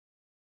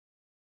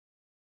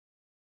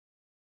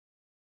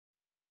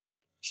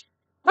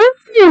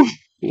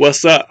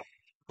What's up?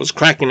 What's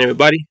cracking,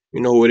 everybody?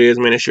 You know who it is,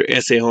 man. It's your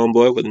Esse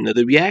homeboy with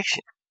another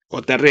reaction.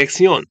 Otra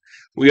reacción.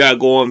 We are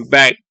going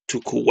back to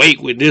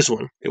Kuwait with this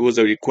one. It was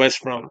a request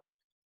from.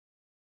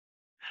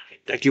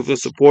 Thank you for the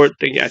support.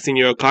 Thank you. I seen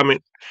your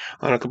comment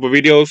on a couple of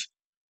videos.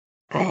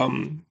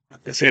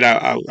 Like I said,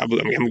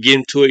 I'm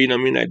getting to it. You know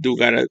what I mean?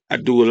 I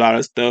do a lot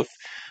of stuff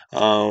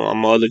on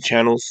my other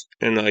channels,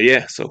 and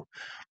yeah. So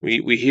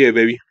we here,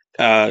 baby.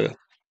 Uh,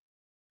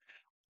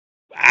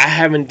 I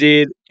haven't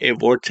did a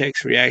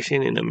Vortex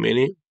reaction in a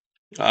minute.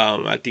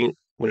 I think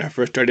when I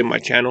first started my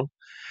channel,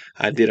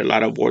 I did a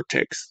lot of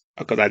Vortex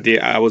because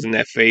I was in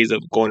that phase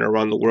of going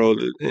around the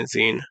world and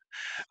seeing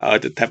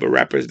the type of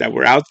rappers that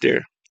were out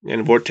there.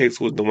 And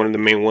Vortex was one of the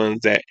main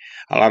ones that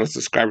a lot of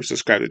subscribers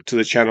subscribed to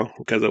the channel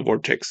because of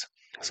Vortex.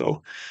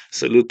 So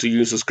salute to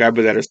you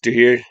subscribers that are still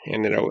here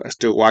and that are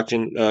still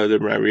watching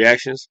my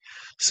reactions.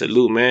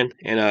 Salute, man.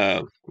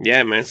 And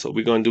yeah, man. So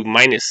we're gonna do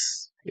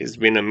minus. It's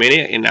been a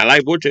minute, and I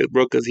like Vortex,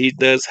 bro, because he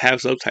does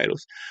have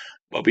subtitles.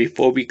 But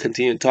before we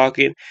continue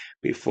talking,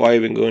 before I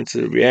even go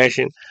into the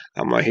reaction,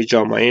 I'm gonna hit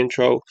y'all my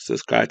intro.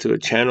 Subscribe to the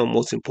channel,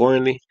 most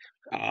importantly.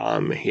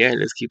 Yeah,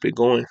 let's keep it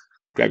going.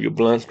 Grab your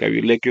blunts, grab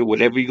your liquor,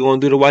 whatever you're gonna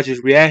do to watch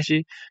this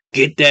reaction.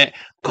 Get that,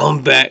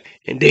 come back,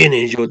 and then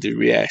enjoy the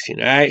reaction.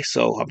 All right.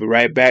 So I'll be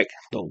right back.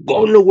 Don't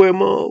go nowhere,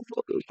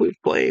 motherfuckers. Quit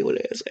playing with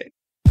that.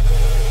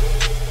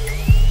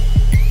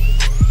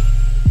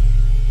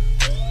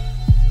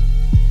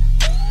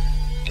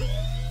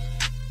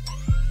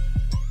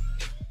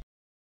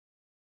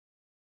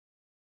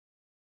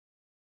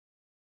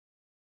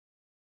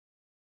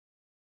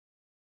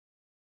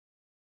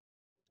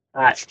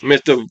 All right,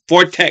 Mr.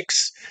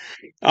 Vortex.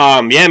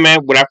 Yeah,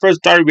 man. When I first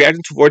started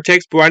reacting to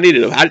Vortex, bro, I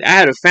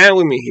had a fan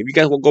with me. If you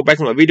guys will go back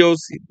to my videos,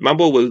 my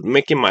boy was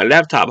making my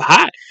laptop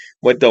hot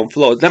with them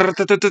flows. Then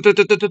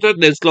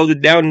slows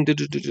it down. You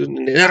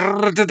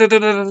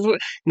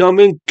know what I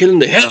mean? Killing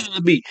the hell out of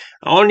the beat.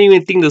 I don't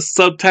even think the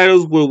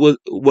subtitles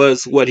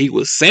was what he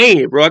was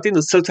saying, bro. I think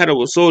the subtitle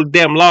was so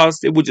damn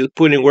lost, it was just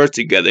putting words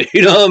together.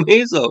 You know what I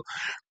mean? So,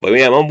 but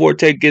yeah, my boy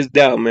Ted gets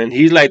down, man.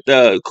 He's like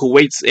the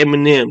Kuwait's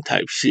Eminem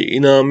type shit.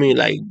 You know what I mean?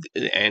 Like,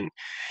 and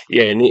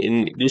yeah,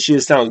 and this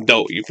shit sounds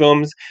dope. You feel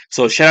me?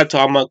 So shout out to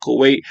all my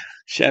Kuwait.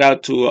 Shout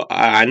out to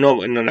I know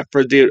when I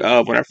first did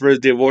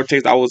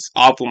Vortex, I was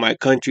off with my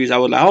countries. I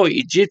was like, oh,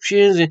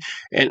 Egyptians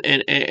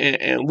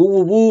and woo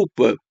woo woo.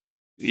 But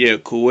yeah,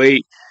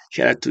 Kuwait.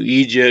 Shout out to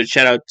Egypt.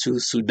 Shout out to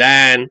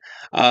Sudan.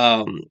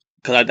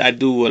 Cause I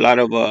do a lot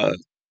of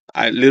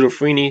Little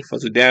Freeney from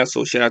Sudan.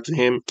 So shout out to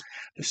him.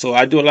 So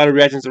I do a lot of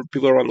reactions to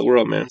people around the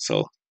world, man.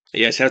 So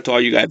yeah, shout out to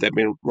all you guys that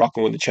been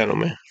rocking with the channel,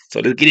 man.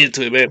 So let's get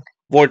into it, man.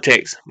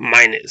 Vortex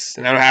minus.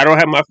 And I don't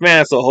have my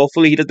fan, so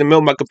hopefully he doesn't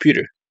melt my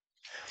computer.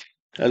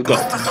 Let's go.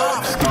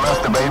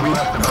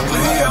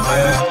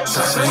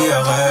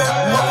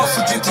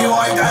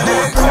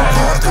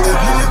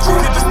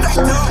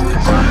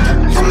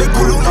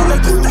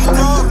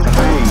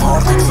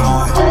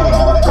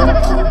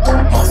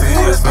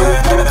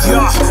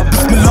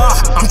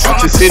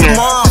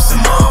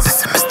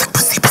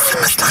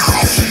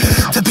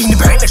 تبيني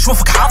بعيني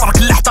اشوفك حاضر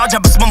كل احتاجه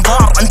بس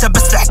منظار انت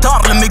بس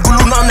تحتار لما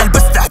يقولون انا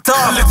لبست احتار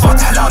خليك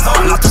فاتح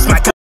لاذار لا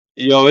تسمع.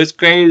 Yo, it's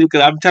crazy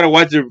because I'm trying to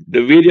watch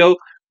the video,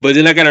 but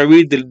then I gotta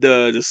read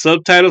the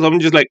subtitles. I'm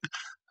just like,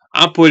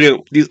 I'm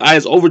putting these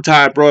eyes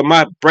overtime, bro.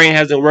 My brain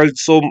hasn't worked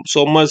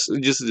so much.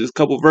 Just this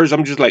couple verses.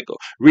 I'm just like,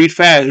 read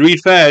fast, read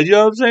fast. You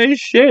know what I'm saying?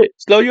 Shit,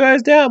 slow your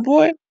ass down,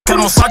 boy.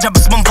 كلمة صاجة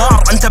بس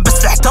منظار انت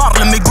بس تحتار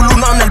لما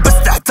يقولون انا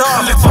لبست احتار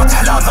خليك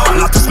فاتح لاذار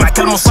لا تسمع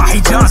كلمة صاحي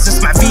جاز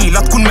اسمع فيه لا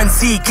تكون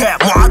منسيكة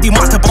مو عادي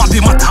ما تبغى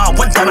بمتها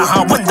وانت انا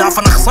هاوندا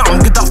فانا خصام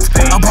قدرت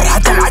ابهر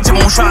حتى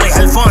العجم وشاري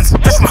هالفانز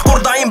ليش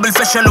محقور دايم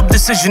بالفشل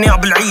وبالسجن يا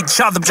بالعيد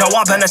شاذب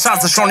جوابها انا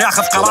شاذ شلون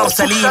ياخذ قرار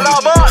سليم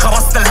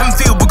خرست الهم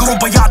فيه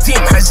وبقلوبه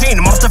ياتيم حزين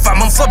مرتفع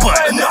من صبع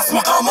الناس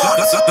مقامات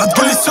لا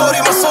تقول لي سوري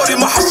ما سوري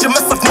ما حش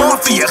مسك ما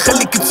فيه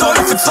خليك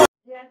تسولف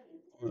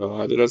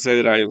Did I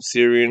say that I am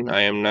Syrian?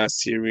 I am not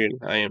Syrian.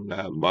 I am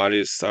not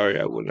modest. Sorry,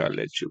 I will not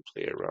let you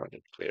play around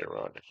and play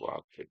around and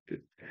walk with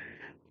it.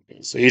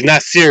 So he's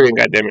not Syrian,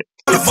 goddammit.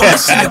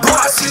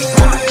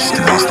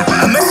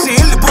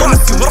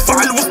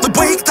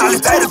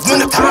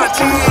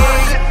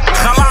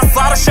 خلاص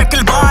صار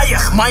الشكل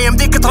بايخ ما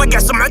يمديك ترجع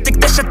سمعتك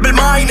دشت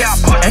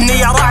بالماينس اني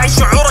يا راعي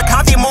شعورك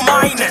هذه مو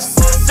ماينس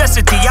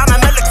سيستي انا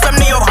ملك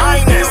سمني يور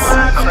هاينس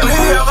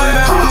عقلية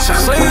غير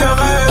شخصية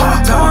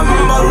غير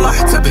تمام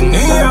بلحت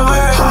بالنية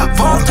غير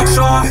فورتكس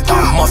راح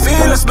ما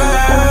في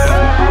الاسباب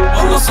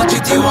والله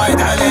صجيتي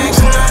وايد عليك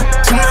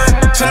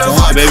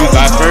Baby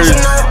got first.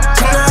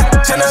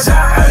 كنا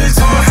زعلت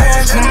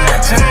محيت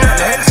كنا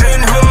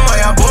للحين هم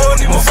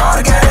يابوني مو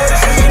فارقة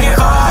للحين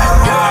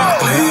يغار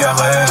عقلية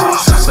غير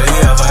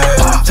شخصية غير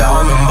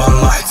تمام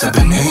بلحت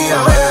بالنية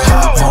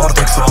غير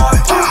فورتكس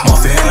راح ما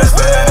في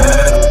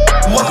الاسباب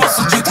والله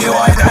صجيتي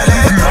وايد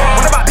عليك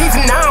وانا بعطيه في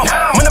الناو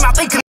وانا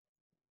معطيك.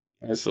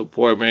 I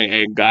support, man.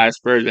 Hey, guys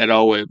first, that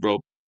always, bro.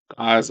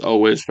 God's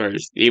always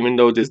first. Even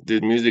though this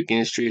music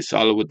industry is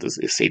solid with this,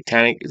 it's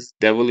satanic, it's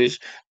devilish,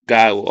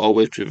 God will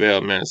always prevail,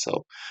 man.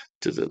 So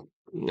to the,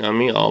 you know what I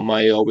mean?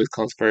 Almighty always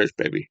comes first,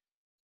 baby.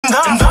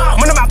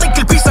 وانا بعطيك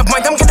البيس اوف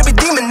مايند ام gonna be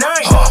demon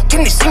night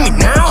can you see me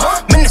now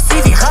من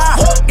السي في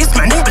غاب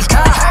يسمعني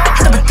بالكاف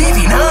حتى بالتي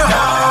في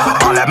نام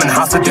طالع من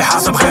حاسب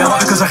يحاسب غيره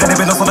كذا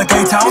غريب نصر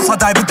كي تاون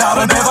صداي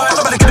بالدار البيضاء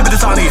طلب لك اللي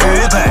بلساني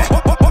هيبه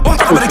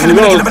طلب لك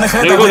اللي بني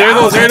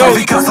خيبه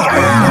في كسر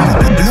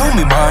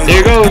بلومي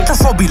ماين انت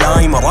صوبي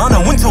لايمر انا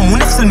وانتم مو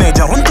نفس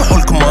الميجر انتم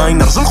حولكم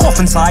ماينرز الخوف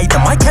انسايد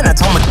ما كان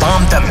اتوميك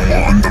بام دم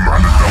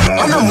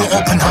انا مو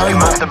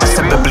اوبنهايمر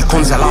بسبب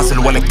الكون زلازل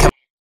ولا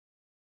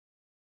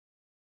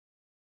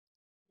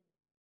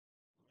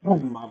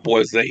My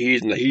boy said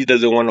he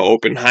doesn't want to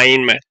open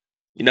Heinemann.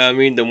 You know what I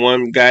mean? The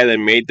one guy that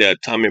made the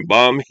atomic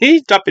bomb.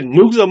 He's dropping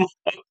nukes on.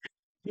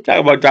 He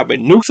talking about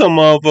dropping nukes on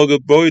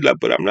motherfuckers, bro. He's like,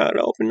 but I'm not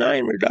an open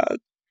Heinemann, dog.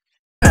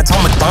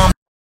 atomic bomb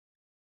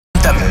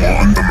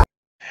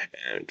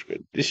And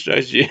this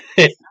shit.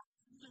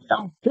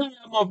 I'm telling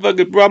you,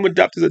 motherfucker, bro, I'm gonna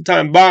drop this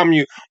atomic bomb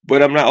you,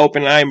 but I'm not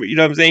Oppenheimer. You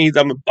know what I'm saying? He's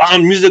I'm a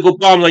bomb, musical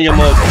bombs on your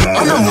motherfucker.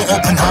 انا مو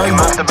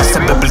اوبنهايمر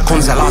بسبب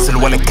الكون زلازل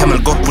ولا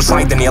كمل جوت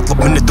بوسايدن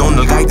يطلب مني دون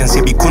الجايدنس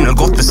يبي يكون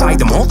الجوت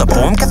بسايدم هو ذا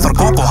برو مكثر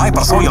كوكو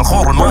هايبر صويا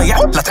الخور المايع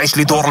لا تعيش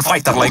لي دور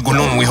الفايتر لا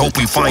يقولون وي هوب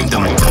وي فايند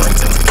ذم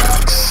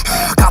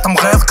كاتم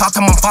غيظ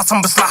كاتم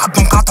منفصم بسلاح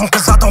بدون كاتم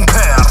كذا دون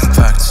كير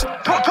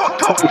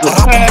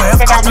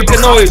Make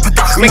it noise.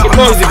 Make it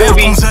noisy,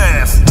 baby.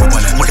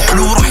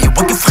 والحلو راح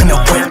يوقف هنا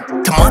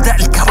وين تمادع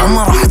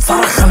الكرامة راح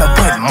تصرخ هنا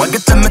وين ما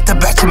قلت لما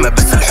تبعت ما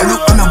بس الحلو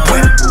انا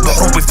وين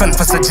بحروبي فن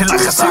فسجل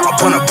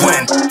خسارة وانا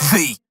وين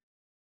في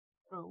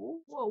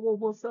Whoa,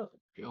 what's up?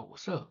 Yo,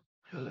 what's up?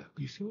 Hello,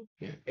 you see me?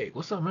 Yeah. Hey,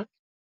 what's up, man?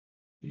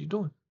 What you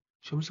doing?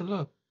 Show me some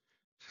love.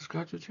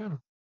 Subscribe to the channel.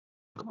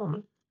 Come on,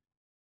 man.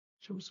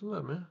 Show me some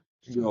love, man.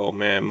 Yo,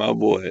 man, my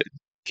boy,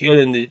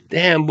 killing this.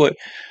 Damn, boy.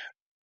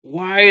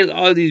 Why is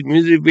all these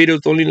music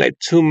videos only like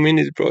 2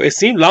 minutes, bro? It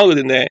seemed longer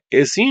than that.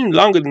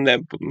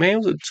 But man, it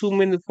was a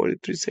 2-minute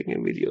 43-second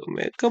video,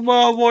 man. Come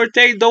on,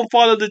 Vortex, don't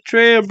follow the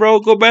trend, bro.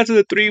 Go back to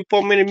the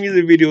 3-4 minute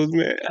music videos,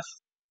 man.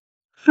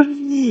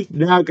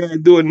 Now I gotta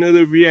do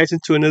another reaction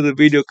to another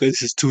video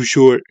because it's too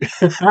short.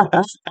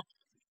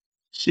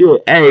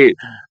 Shit, hey,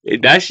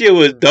 that shit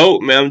was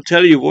dope, man. I'm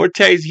telling you,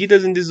 Vortex, he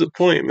doesn't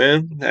disappoint,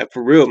 man. Like,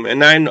 for real,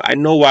 man. I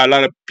know why a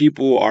lot of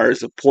people are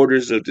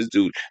supporters of this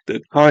dude,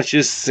 the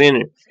conscious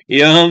sinner.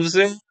 You know what I'm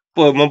saying?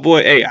 But my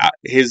boy, hey,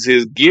 his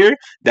gear,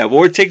 that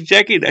Vortex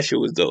jacket, that shit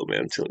was dope,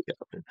 man. I'm telling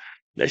y'all, man.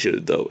 That shit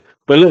was dope.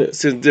 But look,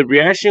 since the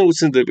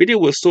video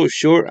was so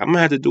short, I'm gonna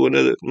have to do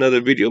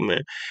another video,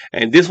 man.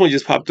 And this one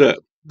just popped up,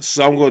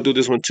 so I'm gonna do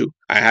this one too.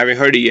 I haven't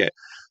heard it yet.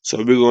 So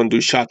we're gonna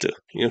do Shoota.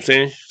 You know what I'm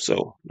saying?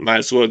 So might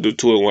as well do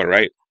 2 in 1,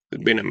 right?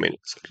 It's been a minute.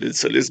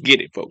 So let's get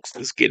it, folks.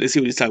 Let's see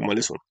what he's talking about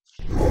this one.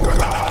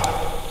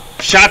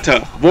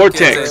 Shoota,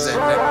 Vortex.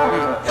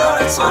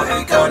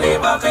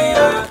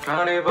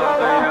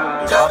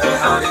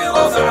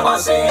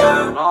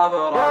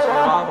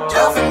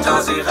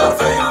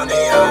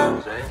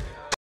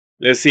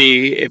 Let's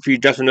see if he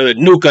drops another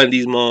nuke on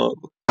these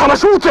motherfuckers.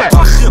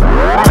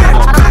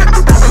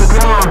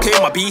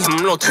 كيما بيهم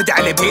لو تهدي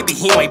على بيبي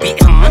هي ما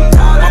يبيهم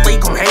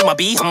مطيكم حلمة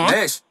بيهم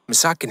ليش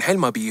مساكن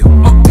حلمة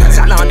بيهم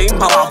زعلانين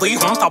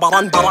براضيهم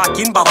طبران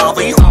براكين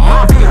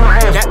براضيهم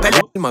لا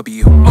بلا حلمة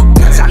بيهم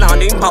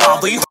زعلانين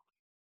براضيهم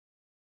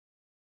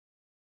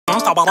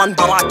طبران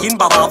براكين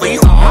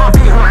براضيهم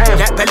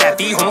لا بلا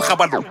فيهم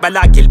خبر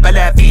بلاكي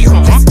البلا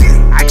فيهم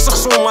عكس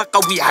خصومة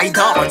قوي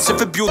حيدار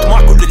نسف بيوت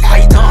ما كل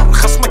الحيدار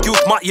خصمك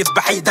يوت ما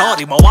يذبح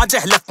حيداري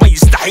مواجه لف ما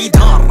يستحي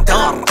دار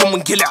كم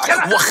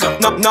انقلع وخر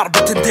نار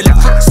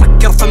بتندلع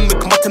سكر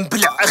فمك ما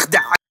تنبلع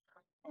اخدع.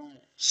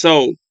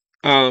 So,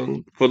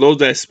 for those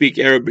that speak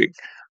Arabic,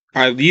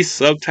 are these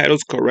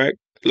subtitles correct?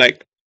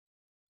 Like,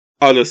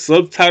 are the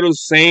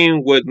subtitles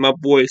saying what my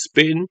boy is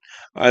spitting?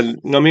 You know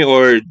what I mean?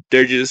 Or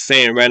they're just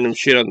saying random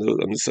shit on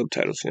the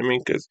subtitles? You know what I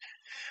mean? Because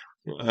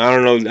I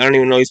don't know. I don't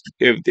even know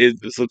if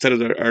the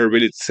subtitles are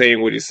really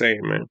saying what he's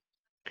saying, man.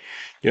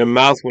 Your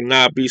mouth will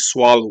not be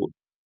swallowed.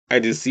 I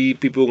just see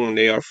people when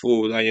they are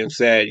fools. I am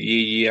sad.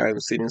 Yeah, I am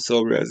sitting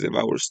sober as if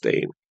I were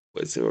staying.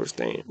 As if I were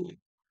staying.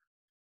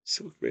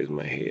 So raise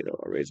my head.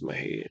 Raise my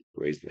head.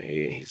 Raise my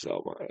head. He's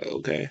all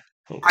okay.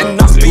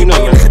 الناس فينا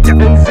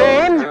ينخدع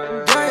زين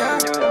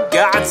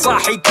قاعد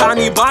صاحي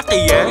كاني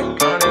باقية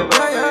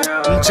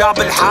جاب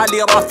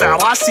الحالي رافع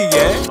راسي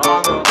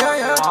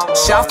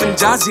شاف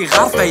انجازي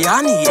غرفة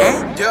ياني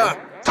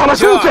ترى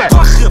شوته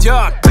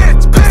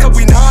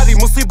بسوي ناري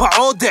مصيبة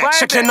عودة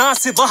شكل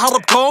ناسي ظهر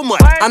بكومة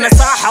أنا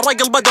ساحر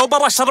قلبه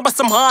دوبر أشرب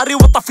سمهاري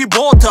وطفي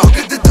بوته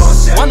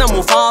وأنا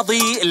مو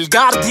فاضي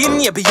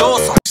الجاردين يبي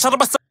يوصل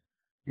شرب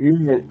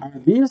Man, are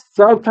these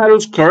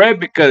subtitles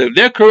correct? Because if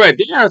they're correct,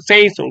 they are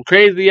saying some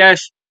crazy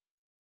ass.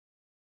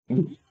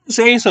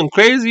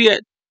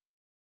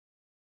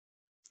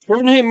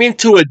 Turn him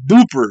into a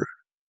duper.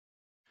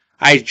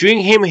 I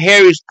drink him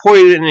Harry's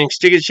poison and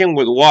extinguish him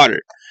with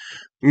water.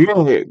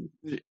 Man,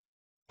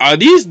 are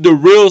these the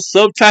real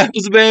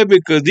subtitles, man?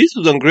 Because these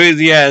are some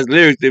crazy ass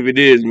lyrics if it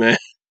is, man.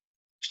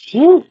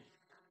 What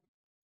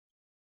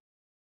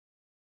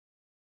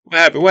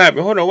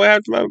happened? Hold on, what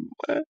happened to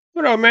my...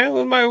 What up, man?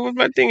 What's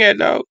my thing at,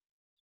 dog?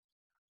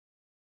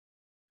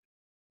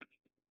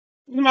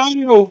 Where's my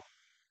audio?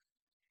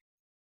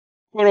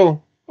 Hold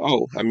on.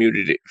 Oh, I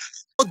muted it.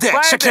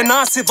 شكل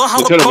ناسي ظهر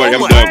Tell everybody I'm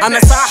بقوة done. انا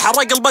ساحر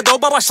راجل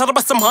بدوبر اشرب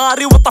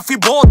سمهاري وطفي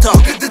بوته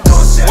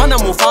وانا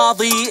مو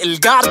فاضي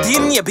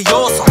الجاردين يبي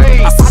يوصل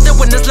اصعده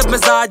ونزل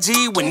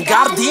بمزاجي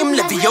ونجارديم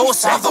لبي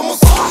يوصل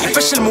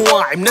يفشل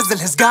مواعي منزل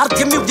هز جارد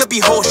يمي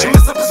ويبي هوشه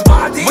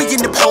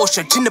وين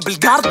بحوشه جن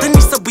بالجاردن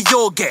يسوي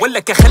يوجا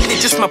ولا اخلي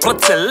جسمه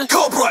برتسل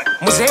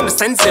مو زي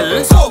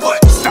مستنزل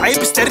فعيب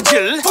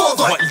استرجل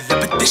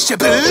ولا بدي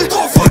الشبل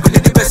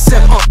يقول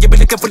بسم يبي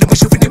لك كفل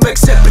بشوفني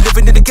مكسب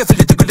بلفني كيف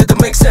اللي تقول ده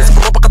ميك سنس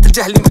بربقة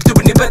الجهل مكتوب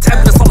اني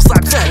بتعب صار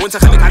صعب سهل وانت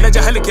خليك على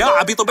جهلك يا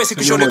عبيط وبيسك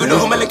وشون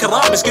يقولوا ملك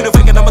الراب مسكين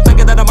وفيك انا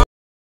متاكد انا ما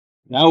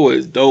That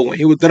was dope when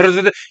he was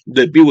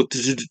the beat with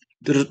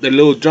the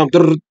little jump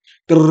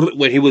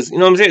when he was, you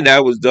know what I'm saying?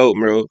 That was dope,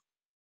 bro.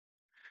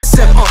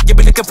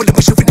 يبي لك كفل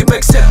بشوفني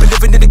مكسب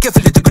بلفني كيف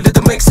اللي تقول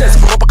ده ميك سنس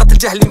بربقة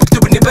الجهل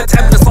مكتوب اني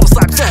بتعب صار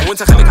صعب سهل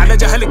وانت خليك على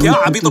جهلك يا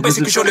عبيط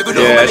وبيسك وشون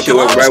يقولوا ملك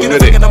الراب مسكين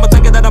وفيك انا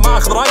متاكد انا ما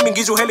اخذ راي من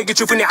جيز وهيلك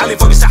تشوفني عالي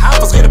فوق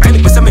السحاب صغير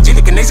بعينك بس اما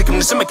جيلك النيزك من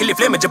السمك اللي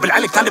فليمه جبل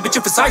عليك طالب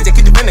تشوف السايز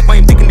اكيد بينك ما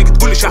يمديك انك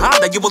تقول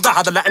شهاده يبل ده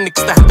هذا لانك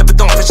استهنت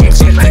بالدون فشيل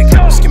شيلك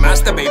مسكي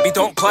ماستر بيبي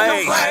دونت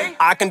بلاي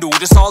I can do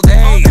this all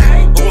day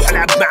روح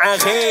العب مع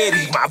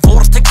غيري مع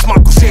فورتكس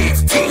ماكو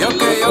سيف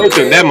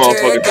Open that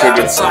motherfucking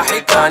trigger.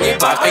 صاحي كاني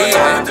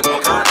باقيه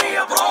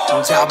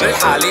جاب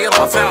الحالي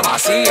رافع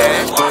راسي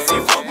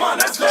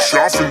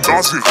شاف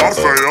الناس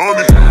غرفة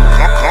ياني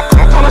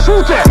على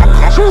شوته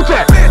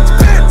شوته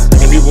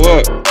And you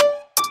what?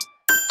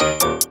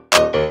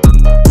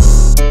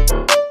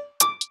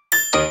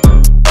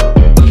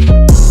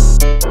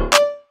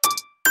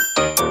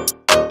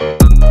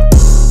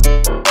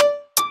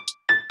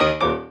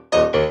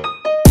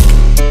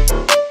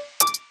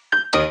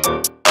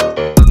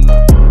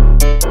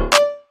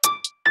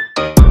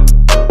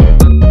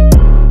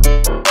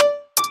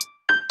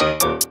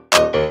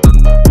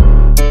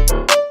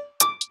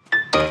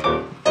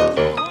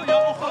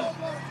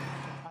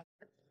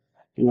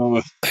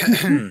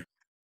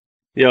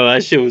 Yo,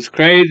 that shit was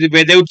crazy,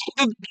 man.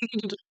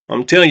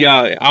 I'm telling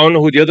y'all, I don't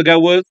know who the other guy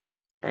was.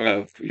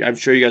 I'm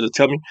sure you guys will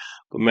tell me,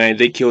 but man,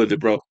 they killed it,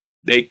 bro.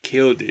 They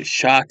killed it.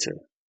 Shotta.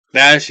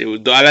 That shit was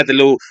dope. I like the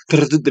little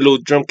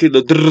drum kit,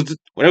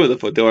 whatever the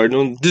fuck they were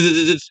doing.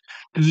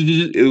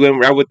 It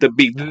went right with the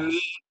beat.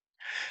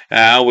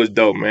 That was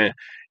dope, man.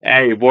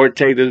 Hey,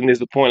 Vortex doesn't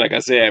disappoint, like I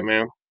said,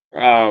 man.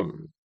 My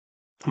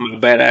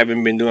bad, I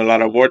haven't been doing a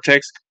lot of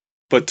Vortex.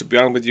 But to be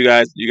honest with you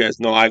guys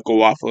know I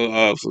go off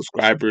of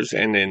subscribers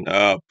and then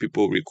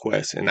people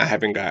requests, and I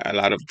haven't got a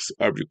lot of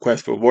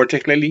requests for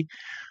Vortex lately.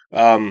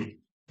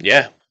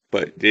 Yeah,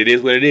 but it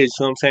is what it is. You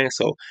know what I'm saying?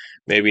 So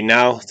maybe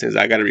now, since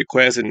I got a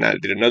request and I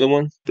did another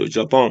one, they'll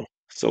jump on.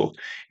 So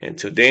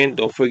until then,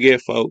 don't forget,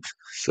 folks,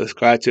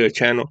 subscribe to the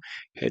channel,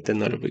 hit the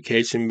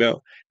notification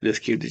bell. Let's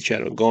keep the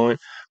channel going.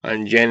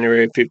 On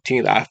January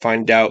 15th, I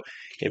find out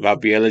if I'll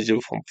be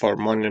eligible for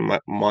whatever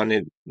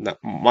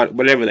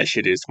that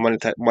shit is,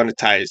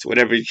 monetized,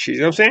 whatever shit,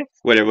 you know what I'm saying?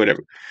 Whatever.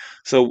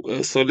 So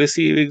let's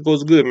see if it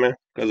goes good, man.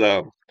 Cause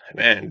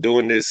man,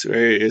 doing this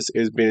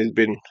it's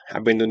been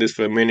I've been doing this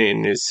for a minute,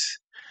 and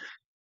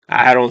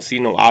I don't see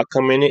no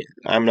outcome in it.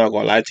 I'm not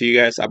gonna lie to you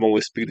guys. I'm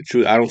always speak the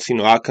truth. I don't see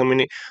no outcome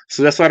in it.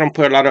 So that's why I don't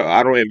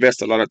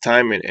invest a lot of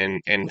time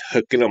in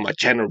hooking up my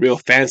channel real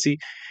fancy,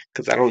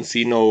 because I don't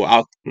see no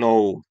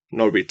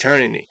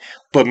return in it.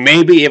 But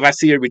maybe if I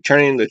see a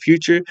return in the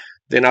future,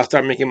 then I'll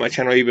start making my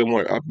channel even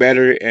more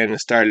better and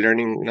start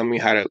learning, you know what I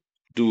mean, how to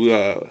do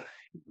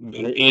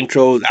better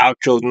intros,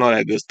 outros, and all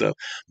that good stuff.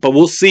 But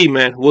we'll see,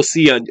 man. We'll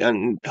see.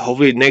 And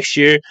hopefully next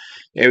year,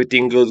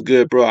 everything goes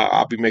good, bro.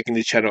 I'll be making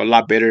the channel a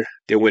lot better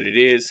than what it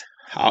is.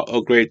 I'll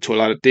upgrade to a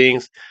lot of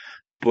things,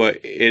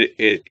 but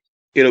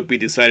it'll be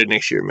decided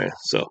next year, man.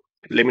 So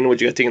let me know what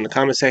you guys think in the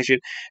comment section.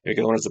 If you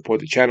guys want to support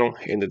the channel,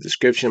 in the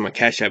description, my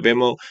Cash App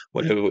Venmo,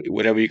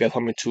 whatever you guys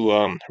want me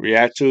to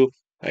react to.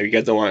 If you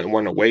guys don't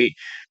want to wait,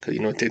 because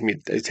you know it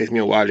takes me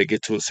a while to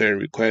get to a certain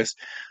request.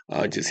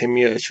 Just hit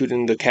me shoot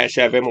in the Cash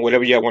App Venmo,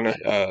 whatever y'all want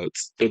to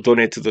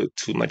donate to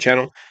my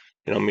channel.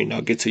 You know what I mean?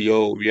 I'll get to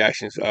your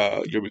reactions,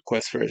 your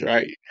requests first,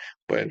 right?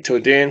 But until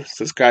then,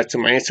 subscribe to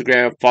my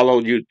Instagram,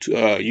 follow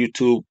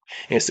YouTube,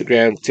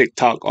 Instagram,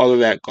 TikTok, all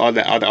that.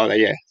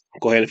 Yeah.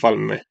 Go ahead and follow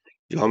me, man.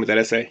 You homie that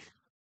I say?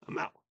 I'm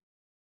out.